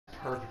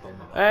perfect on the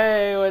button.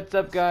 Hey, what's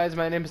up, guys?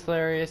 My name is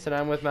Hilarious, and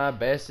I'm with my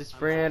bestest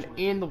friend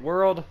in the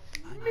world.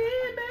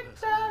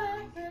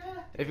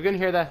 If you couldn't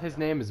hear that, his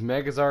name is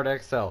Megazard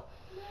XL.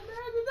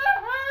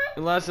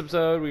 In the last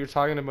episode, we were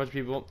talking to a bunch of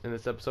people. In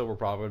this episode, we're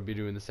probably going to be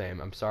doing the same.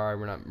 I'm sorry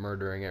we're not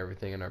murdering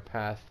everything in our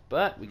path,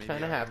 but we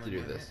kind of have to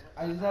do this.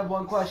 I just have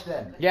one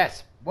question.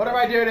 Yes. What are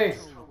my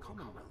duties?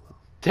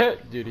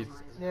 Duties.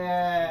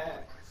 Yeah.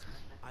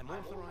 I'm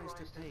authorized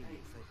to pay you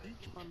for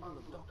each bundle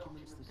of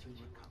documents that you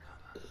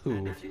recover. Ooh.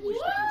 And if you wish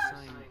to be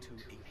assigned to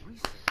a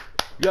research,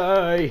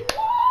 Yay.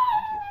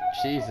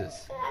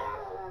 Jesus.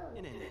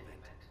 in any event,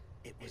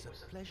 it was a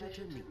pleasure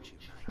to meet you,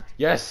 Knight.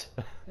 Yes.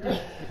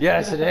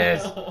 Yes, it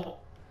is.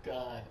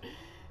 God.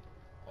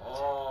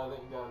 Oh,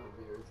 thank God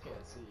the viewers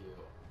can't see you.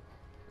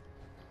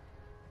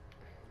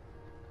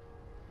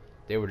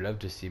 They would love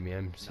to see me.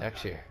 I'm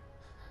sexier.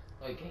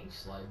 Wait, can you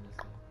slide in this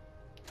thing?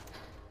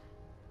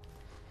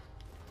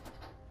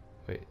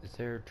 Wait, is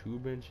there two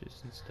benches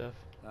and stuff?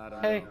 I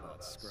don't Hey. know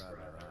about Scribe,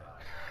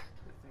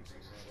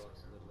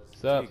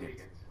 What's up?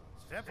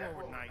 Step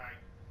forward, Knight.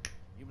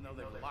 Even though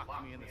they've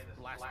locked me in this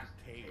blasted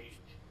cage,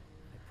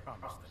 I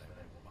promise that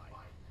I won't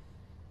bite.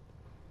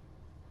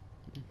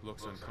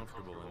 Looks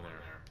uncomfortable in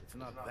there. It's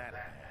not that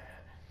bad.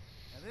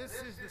 Now this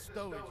is the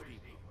stowage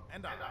depot,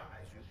 and I, as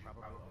you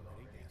probably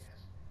already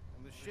guessed,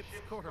 am the ship's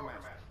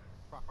quartermaster,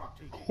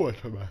 Proctor Teague.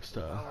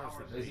 Quartermaster. Powers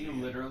that Is he be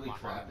literally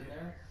locked trapped me in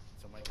there?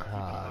 So I can keep an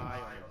eye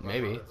on your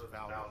maybe. brother's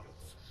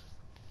valuables.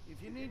 If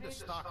you need to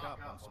stock up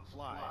on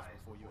supplies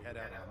before you head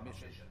out on a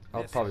mission,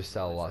 I'll this probably is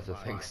sell the lots of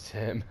place to things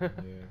buy. to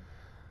him.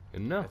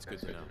 Good enough. That's good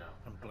to know.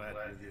 I'm glad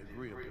you're the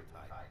agreeable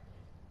type.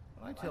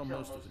 When I tell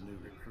most of the new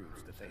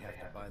recruits that they have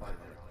to buy their own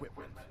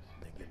equipment,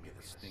 they give me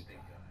the stink eye.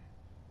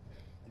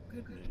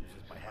 The good news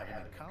is by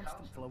having a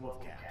constant flow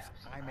of caps,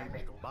 I'm able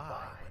to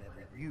buy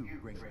whatever you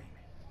bring me.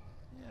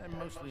 Yeah, I'm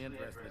mostly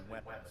interested in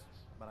weapons,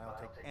 but I'll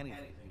take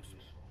anything useful.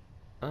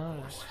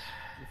 Oh.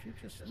 If you're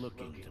just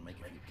looking to make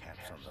a few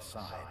caps on the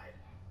side,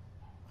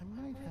 I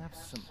might have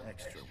some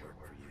extra work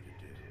for you to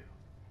do.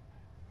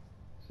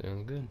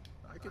 Sounds good.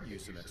 I could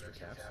use some extra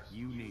caps.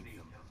 You need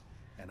them,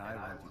 and I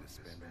want you to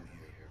spend them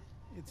here.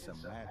 It's a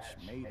match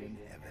made in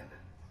heaven.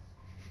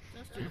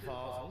 Just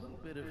involves a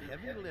little bit of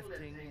heavy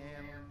lifting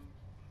and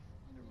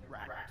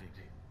interacting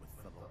with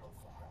the local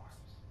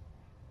farmers.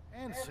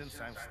 And since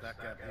I'm stuck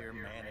up here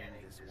manning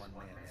this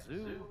one-man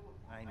zoo,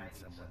 I need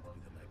someone to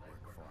do the legwork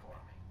for me.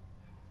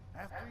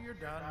 After you're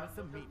done with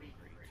the meet and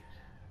greet,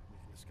 we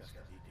can discuss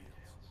the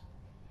details.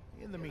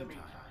 In the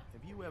meantime,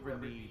 if you ever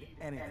need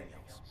anything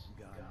else,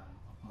 gun,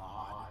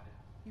 mod,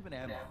 even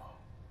ammo,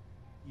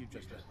 you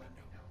just let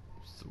me know.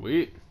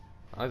 Sweet.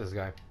 I like this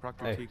guy.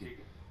 Proctor Hey.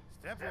 Teague.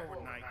 Step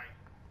forward, Knight.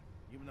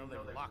 Even though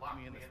they've locked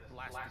me in this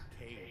blasted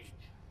cage,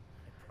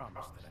 I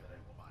promise that I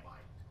won't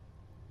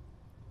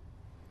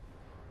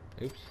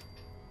bite. Oops.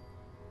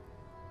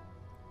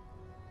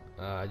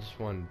 I just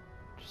want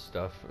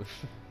stuff.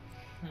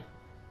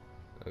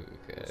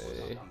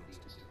 Okay.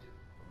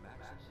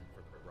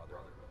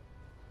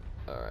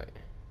 Alright.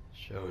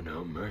 Show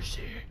no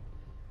mercy.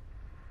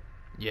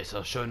 Yes,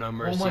 I'll show no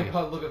mercy. Oh my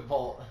God, look at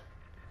Vault.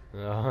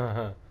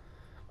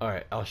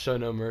 Alright, I'll show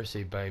no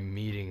mercy by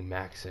meeting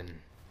Maxon.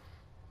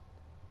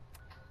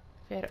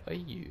 Where are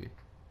you?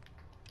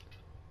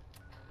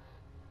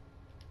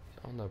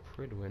 On the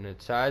Pridwin, it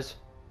says.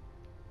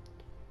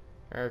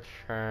 It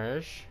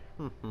says.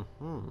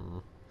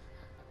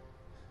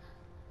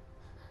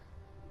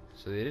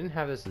 So they didn't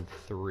have this in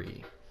 3.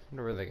 I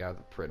wonder where they got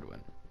the Pridwin.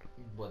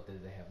 What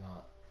did they have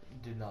not?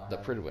 Did not The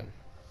have Pridwin.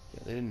 Yeah,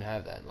 they didn't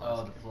have that in Oh,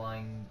 last the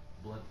flying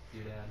blimp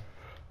doodad.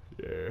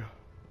 Yeah.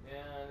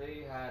 Yeah,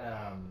 they had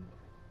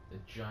the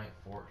giant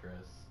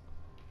fortress.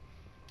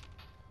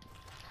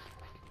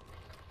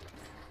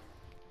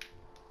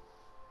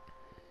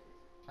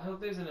 I hope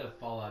there's a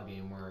Fallout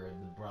game where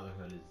the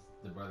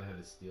Brotherhood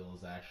of Steel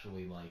is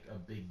actually like a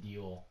big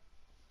deal.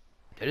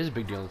 It is a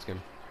big deal in this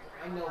game.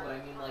 I know, but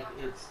I mean like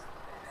it's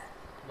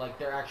like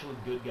they're actually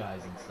good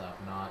guys and stuff,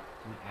 not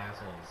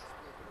assholes.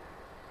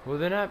 Well,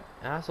 they're not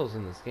assholes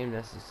in this game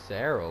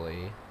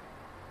necessarily.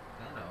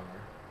 Kind of.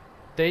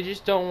 They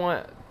just don't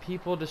want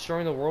people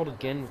destroying the world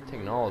again with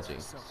technology.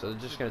 So they're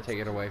just gonna take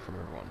it away from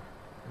everyone.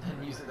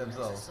 And use it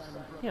themselves.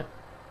 Yeah.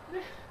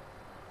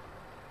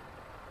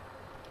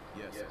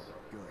 Yes,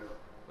 good.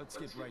 Let's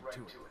get right to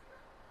it.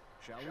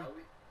 Shall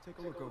we? Take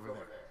a look over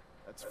there.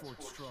 That's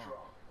Fort Strong.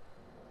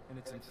 And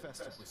it's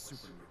infested with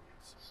super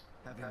mutants.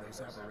 Having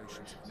those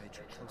aberrations of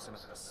nature close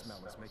enough to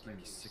smell is making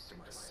me sick to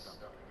my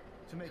stomach.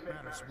 To make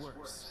matters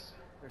worse,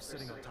 they're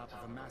sitting on top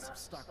of a massive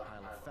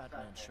stockpile of Fat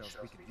Man shells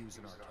we could use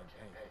in our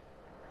campaign.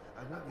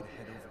 I want you to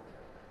head over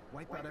there,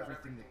 wipe out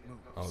everything that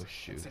moves, Oh,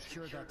 shoot. and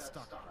secure that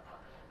stockpile.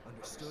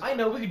 Understood? I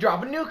know, we could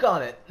drop a nuke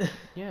on it.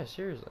 Yeah,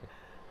 seriously.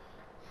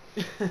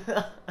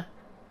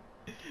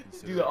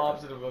 Do the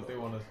opposite of what they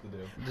want us to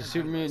do. The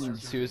Superman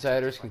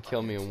suiciders can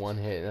kill me in one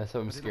hit, and that's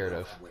what I'm scared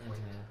of.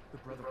 The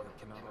Brotherhood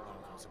cannot allow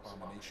those those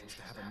abominations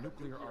to have a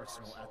nuclear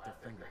arsenal at their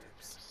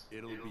fingertips.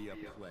 It'll be a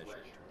pleasure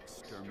to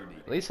exterminate.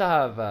 At least I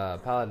have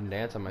Paladin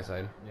Dance on my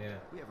side. Yeah.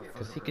 We have a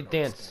Because he further could note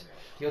dance. stand out.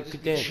 He'll He just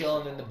could be dance.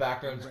 chilling in the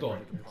background, just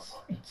going.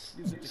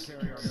 Use it to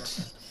carry our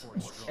message to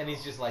Fort Strong. And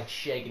he's just like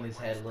shaking his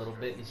head a little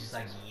bit. He's just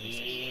like,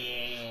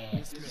 yeah.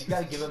 You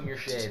gotta give him your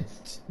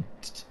shades.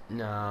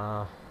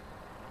 Nah.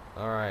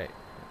 Alright.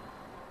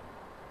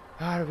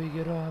 How do we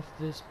get off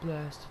this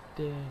blasted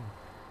thing?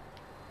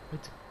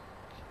 What?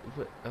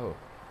 Oh.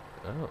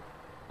 Oh.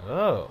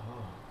 Oh.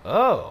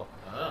 Oh.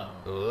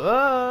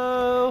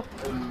 Oh.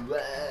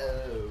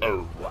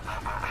 Oh.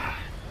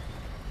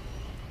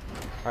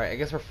 Alright, I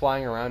guess we're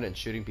flying around and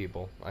shooting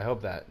people. I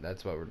hope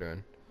that's what we're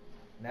doing.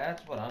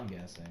 That's what I'm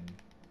guessing.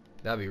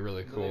 That'd be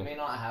really They cool. may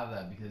not have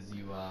that because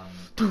you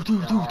Do, do,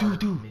 there do, are do,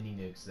 do. mini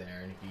nukes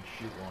there, and if you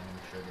shoot one, I'm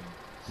sure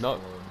they No,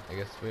 explode. I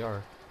guess we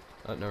are.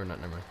 Oh, no, we're not.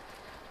 Never mind.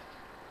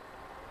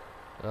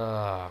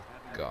 Oh,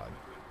 God.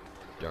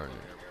 Darn it.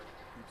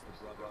 Keeps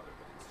the brotherhood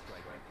in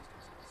striking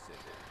distance of the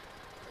city.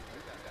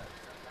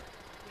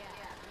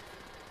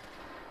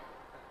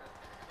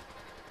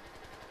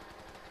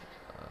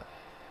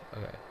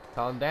 Okay.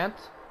 Paladin Dance?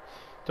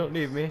 Don't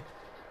leave me.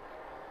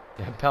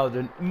 Yeah,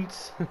 Paladin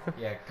Unts.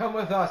 Yeah, come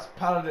with us,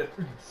 Paladin.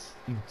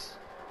 Unts.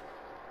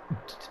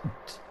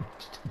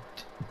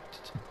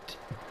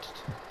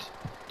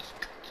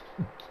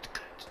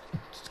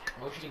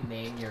 I wish you could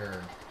name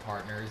your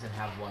partners and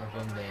have one of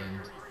them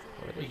named.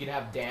 You can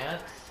have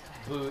Dance,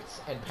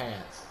 Boots, and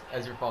Pants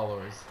as your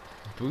followers.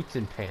 Boots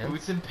and pants?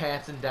 Boots and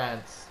Pants and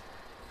Dance.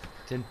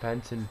 Boots and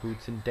pants and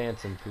boots and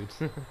dancing boots.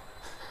 Boots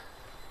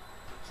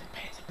and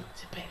Pants and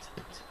Boots and Pants and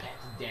Boots and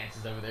Pants and Dance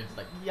is over there just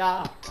like,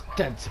 yeah.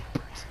 Dance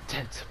boots,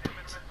 dance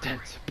boots,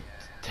 dance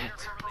boots,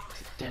 dance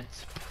boots,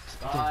 dance boots.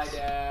 Bye,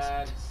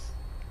 Dance.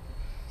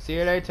 See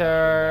you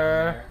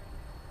later.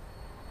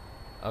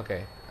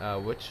 Okay,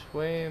 which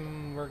way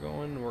we're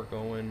going? We're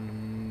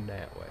going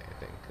that way, I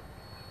think.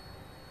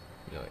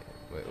 No,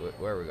 wait,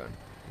 where are we going?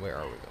 Where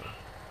are we going?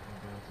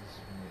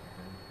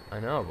 I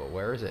know, but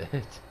where is it?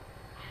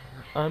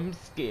 I'm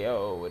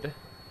scared.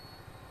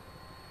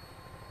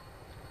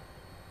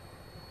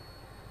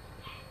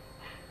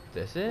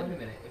 This Wait it? a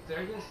minute, if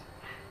they're just...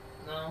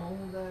 No,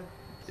 that...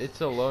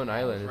 It's a lone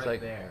island. It's right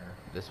like there.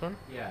 this one?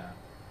 Yeah.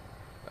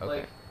 Okay.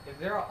 Like, if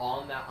they're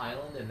on that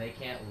island and they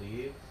can't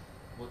leave,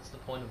 what's the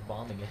point of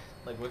bombing it?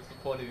 Like, what's the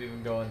point of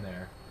even going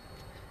there?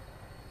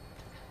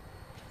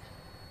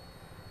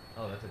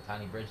 Oh, that's a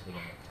tiny bridge to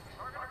get it.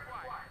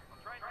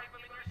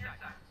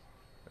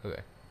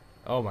 Okay.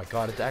 Oh my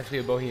god, it's actually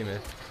a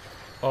behemoth.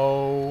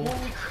 Oh.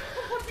 Holy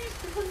crap,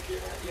 he's doing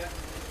shit. Yeah.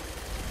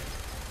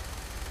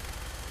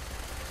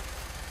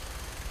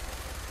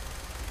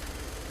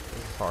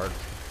 This is hard.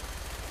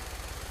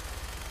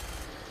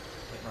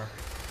 Hit marker.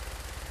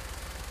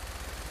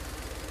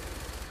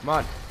 Come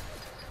on.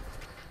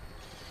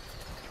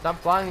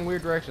 Stop flying in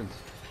weird directions.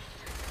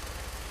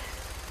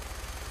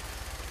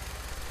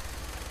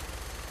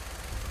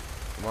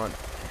 Come on.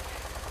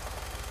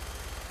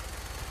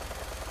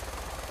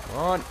 Come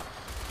on.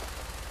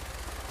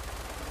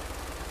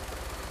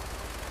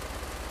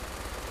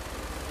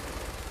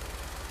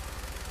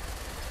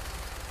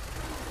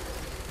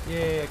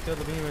 Yeah, I killed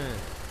the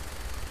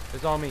behemoth.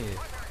 It's all me.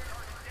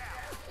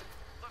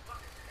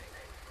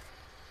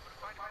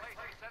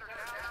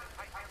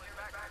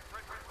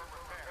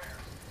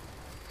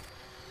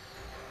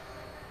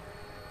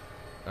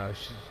 Oh,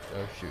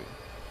 oh shoot.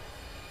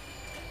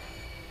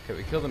 Okay,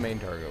 we killed the main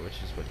target,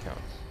 which is what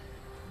counts.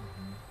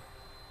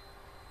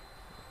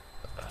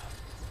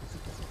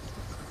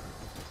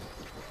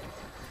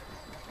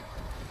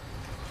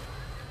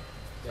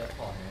 Death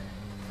Claw hand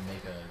and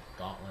make a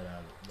gauntlet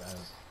out of...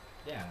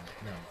 yeah,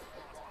 no.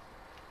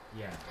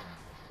 Yeah,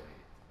 wait.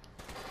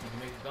 You can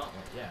make a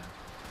gauntlet, yeah.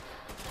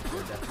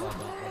 Or Death Claw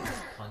gauntlet,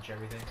 just punch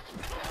everything.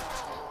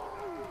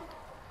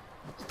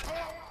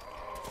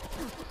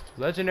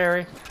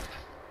 Legendary.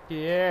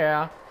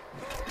 Yeah.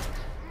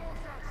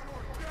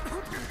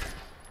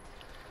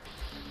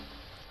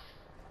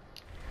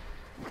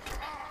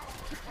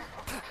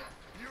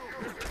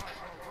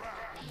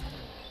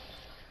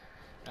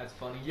 That's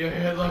funny. You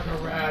hit like a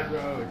rad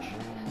roach.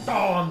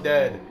 Oh, I'm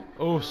dead.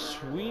 Oh,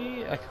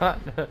 sweet. I got.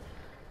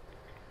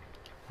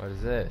 What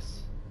is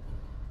this?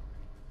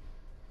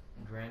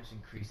 Grants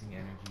increasing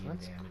energy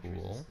That's and damage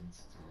cool.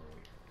 resistance to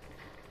load.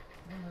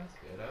 Oh, that's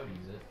good. I would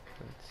use it.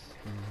 That's,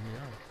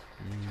 yeah.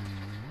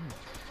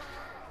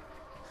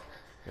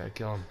 Gotta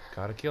kill him.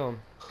 Gotta kill him.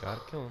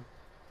 Gotta kill him.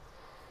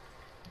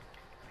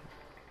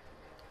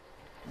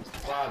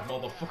 Wow,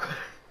 motherfucker.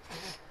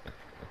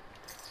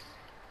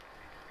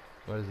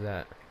 What is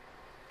that?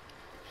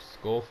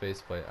 Skull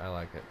faceplate. I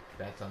like it.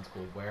 That sounds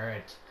cool. Wear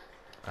it.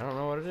 I don't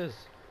know what it is.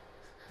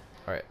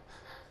 Alright.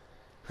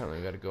 Apparently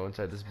we gotta go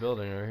inside this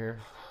building over here.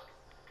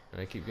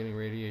 And I keep getting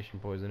radiation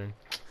poisoning.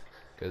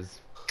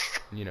 Because,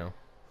 you know.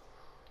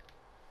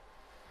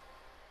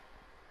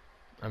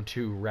 I'm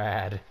too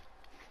rad.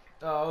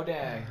 Oh,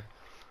 dang.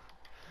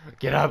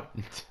 Get up!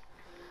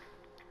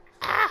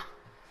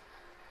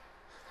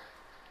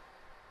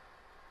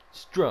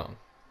 Strong.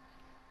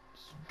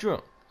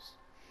 drums.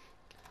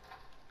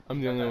 I'm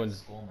the only That one.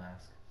 Skull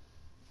mask.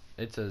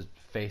 It's a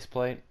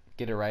faceplate.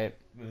 Get it right.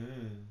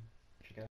 Mm.